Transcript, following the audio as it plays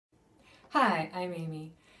Hi, I'm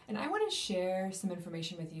Amy, and I want to share some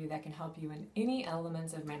information with you that can help you in any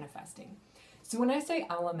elements of manifesting. So, when I say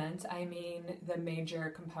elements, I mean the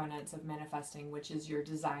major components of manifesting, which is your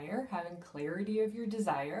desire, having clarity of your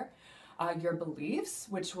desire, your beliefs,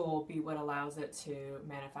 which will be what allows it to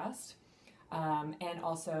manifest, and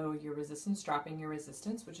also your resistance, dropping your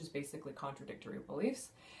resistance, which is basically contradictory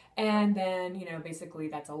beliefs. And then, basically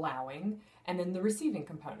that's allowing, and then the receiving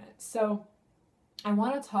component. So, I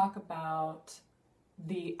want to talk about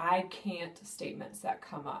the I can't statements that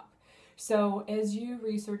come up. So, as you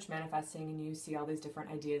research manifesting and you see all these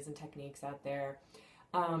different ideas and techniques out there,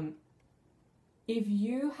 um, if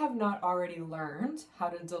you have not already learned how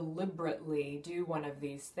to deliberately do one of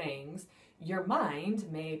these things, your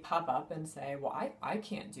mind may pop up and say, well, I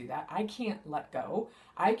can't do that. I can't let go.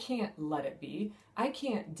 I can't let it be. I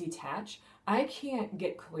can't detach. I can't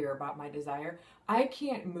get clear about my desire. I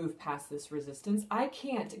can't move past this resistance. I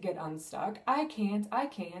can't get unstuck. I can't.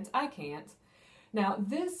 Now,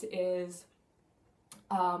 this is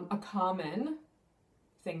a common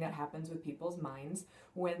thing that happens with people's minds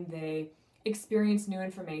when they experience new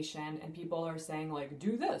information and people are saying, like,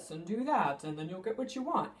 do this and do that and then you'll get what you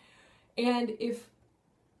want. And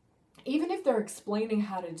even if they're explaining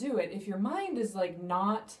how to do it, if your mind is like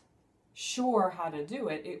not sure how to do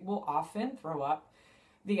it, it will often throw up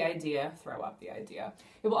the idea.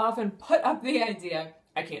 It will often put up the idea,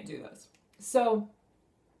 I can't do this. So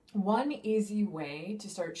one easy way to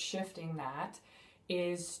start shifting that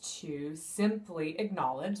is to simply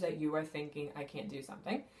acknowledge that you are thinking, I can't do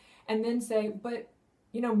something, and then say, but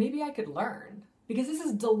maybe I could learn. Because this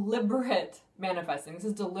is deliberate manifesting. This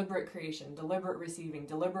is deliberate creation, deliberate receiving,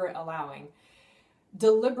 deliberate allowing.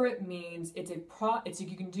 Deliberate means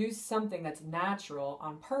you can do something that's natural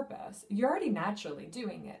on purpose. You're already naturally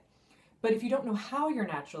doing it. But if you don't know how you're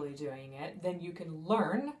naturally doing it, then you can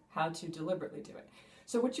learn how to deliberately do it.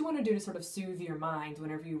 So what you want to do to sort of soothe your mind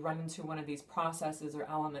whenever you run into one of these processes or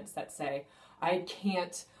elements that say, I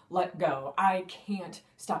can't let go, I can't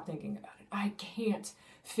stop thinking about it, I can't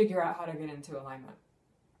figure out how to get into alignment.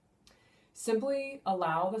 Simply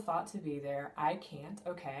allow the thought to be there. I can't.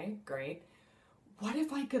 Okay, great. What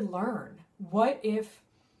if I could learn? What if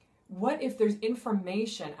there's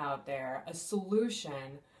information out there, a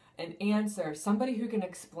solution, an answer, somebody who can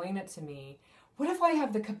explain it to me? What if I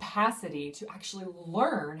have the capacity to actually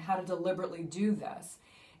learn how to deliberately do this?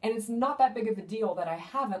 And it's not that big of a deal that I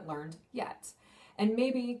haven't learned yet. And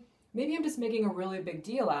maybe I'm just making a really big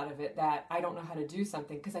deal out of it that I don't know how to do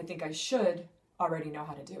something because I think I should already know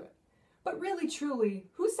how to do it. But really, truly,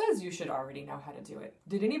 who says you should already know how to do it?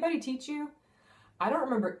 Did anybody teach you? I don't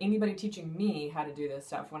remember anybody teaching me how to do this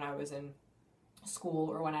stuff when I was in school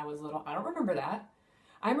or when I was little. I don't remember that.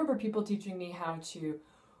 I remember people teaching me how to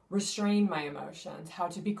restrain my emotions, how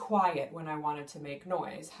to be quiet when I wanted to make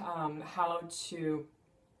noise, how to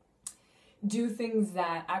do things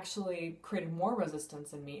that actually created more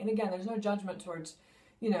resistance in me. And again, there's no judgment towards,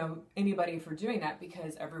 anybody for doing that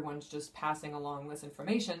because everyone's just passing along this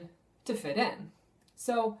information to fit in.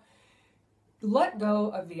 So let go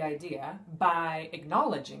of the idea by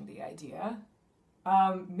acknowledging the idea.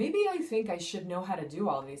 Maybe I think I should know how to do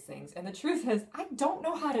all these things. And the truth is, I don't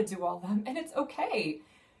know how to do all of them, and it's okay.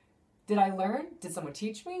 Did I learn? Did someone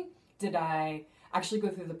teach me? Did I actually go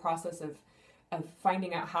through the process of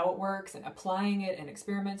finding out how it works and applying it and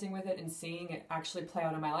experimenting with it and seeing it actually play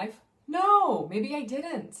out in my life? No, maybe I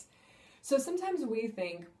didn't. So sometimes we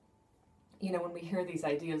think, when we hear these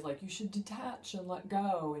ideas like you should detach and let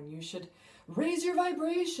go and you should raise your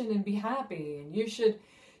vibration and be happy and you should,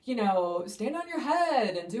 stand on your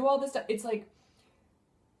head and do all this stuff. It's like,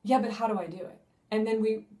 yeah, but how do I do it? And then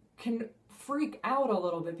we can freak out a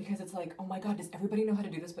little bit because it's like, oh my God, does everybody know how to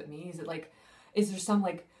do this but me? Is there some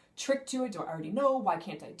trick to it? Do I already know? Why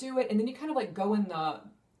can't I do it? And then you kind of go in the,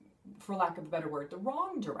 for lack of a better word, the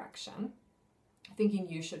wrong direction, thinking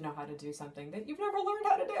you should know how to do something that you've never learned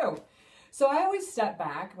how to do. So I always step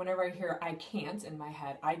back whenever I hear I can't in my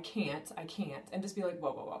head, I can't, and just be like,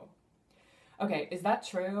 whoa. Okay, is that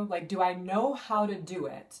true? Do I know how to do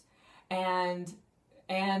it? And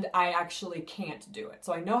I actually can't do it.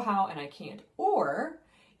 So I know how and I can't. Or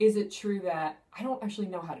is it true that I don't actually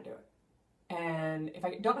know how to do it? And if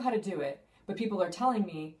I don't know how to do it, but people are telling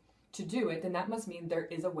me to do it, then that must mean there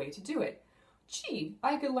is a way to do it. Gee,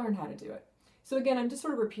 I could learn how to do it. So again, I'm just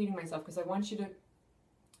sort of repeating myself because I want you to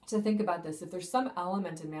think about this. If there's some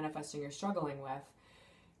element in manifesting you're struggling with,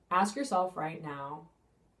 ask yourself right now,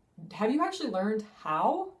 have you actually learned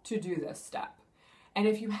how to do this step? And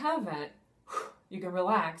if you haven't, you can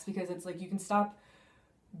relax because it's like you can stop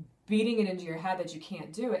beating it into your head that you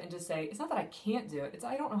can't do it, and just say, it's not that I can't do it, it's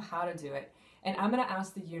I don't know how to do it. And I'm going to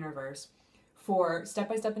ask the universe for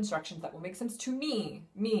step-by-step instructions that will make sense to me.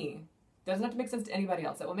 Doesn't have to make sense to anybody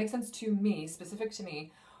else. That will make sense to me, specific to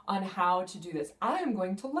me, on how to do this. I am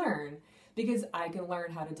going to learn because I can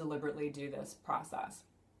learn how to deliberately do this process.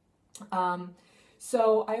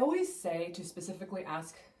 So I always say to specifically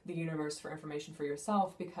ask the universe for information for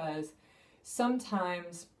yourself, because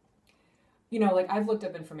sometimes, you know, like I've looked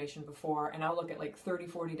up information before and I'll look at like 30,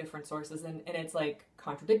 40 different sources and it's like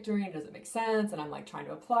contradictory and doesn't make sense. And I'm like trying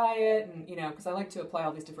to apply it, and, you know, because I like to apply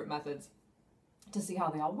all these different methods to see how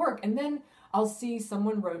they all work. And then I'll see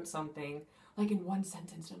someone wrote something like in one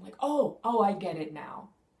sentence and I'm like, oh, I get it now.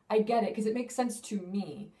 I get it because it makes sense to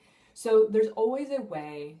me. So there's always a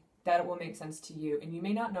way that it will make sense to you, and you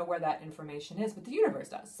may not know where that information is, but the universe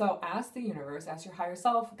does. So ask the universe, ask your higher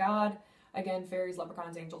self, God, again, fairies,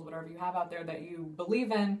 leprechauns, angels, whatever you have out there that you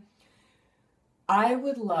believe in. I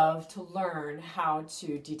would love to learn how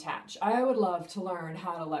to detach. I would love to learn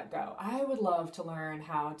how to let go. I would love to learn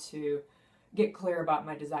how to get clear about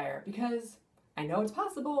my desire, because I know it's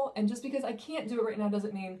possible, and just because I can't do it right now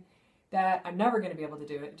doesn't mean that I'm never going to be able to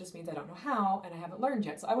do it. It just means I don't know how, and I haven't learned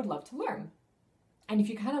yet. So I would love to learn. And if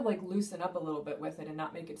you kind of like loosen up a little bit with it and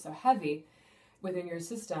not make it so heavy within your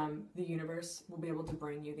system, the universe will be able to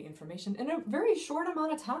bring you the information in a very short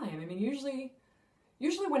amount of time. I mean, usually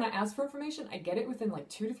when I ask for information, I get it within like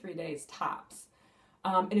 2 to 3 days tops.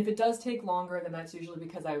 And if it does take longer, then that's usually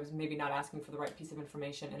because I was maybe not asking for the right piece of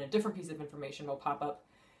information, and a different piece of information will pop up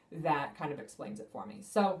that kind of explains it for me.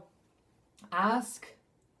 So ask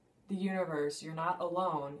the universe, you're not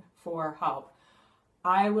alone, for help.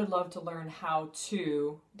 I would love to learn how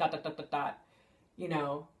to ... you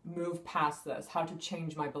know, move past this, how to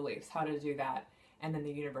change my beliefs, how to do that. And then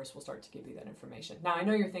the universe will start to give you that information. Now, I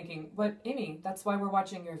know you're thinking, but Amy, that's why we're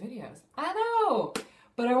watching your videos. I know,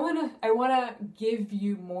 but I wanna give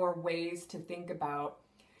you more ways to think about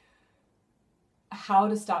how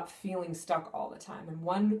to stop feeling stuck all the time. And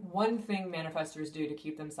one thing manifestors do to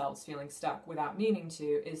keep themselves feeling stuck without meaning to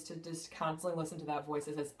is to just constantly listen to that voice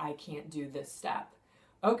that says, I can't do this step.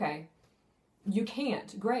 Okay, you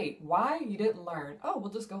can't. Great. Why? You didn't learn. Oh,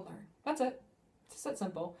 well, just go learn. That's it. It's just that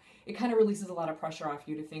simple. It kind of releases a lot of pressure off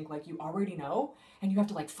you to think like you already know, and you have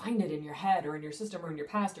to like find it in your head or in your system or in your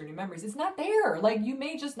past or in your memories. It's not there. Like, you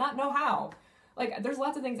may just not know how. Like, there's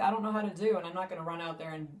lots of things I don't know how to do, and I'm not going to run out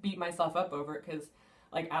there and beat myself up over it because,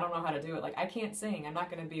 like, I don't know how to do it. Like, I can't sing. I'm not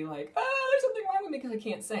going to be like, oh, there's something wrong with me because I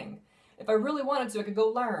can't sing. If I really wanted to, I could go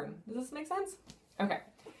learn. Does this make sense? Okay.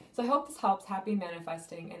 So I hope this helps. Happy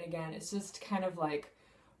manifesting. And again, it's just kind of like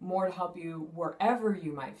more to help you wherever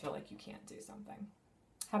you might feel like you can't do something.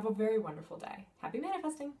 Have a very wonderful day. Happy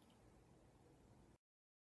manifesting.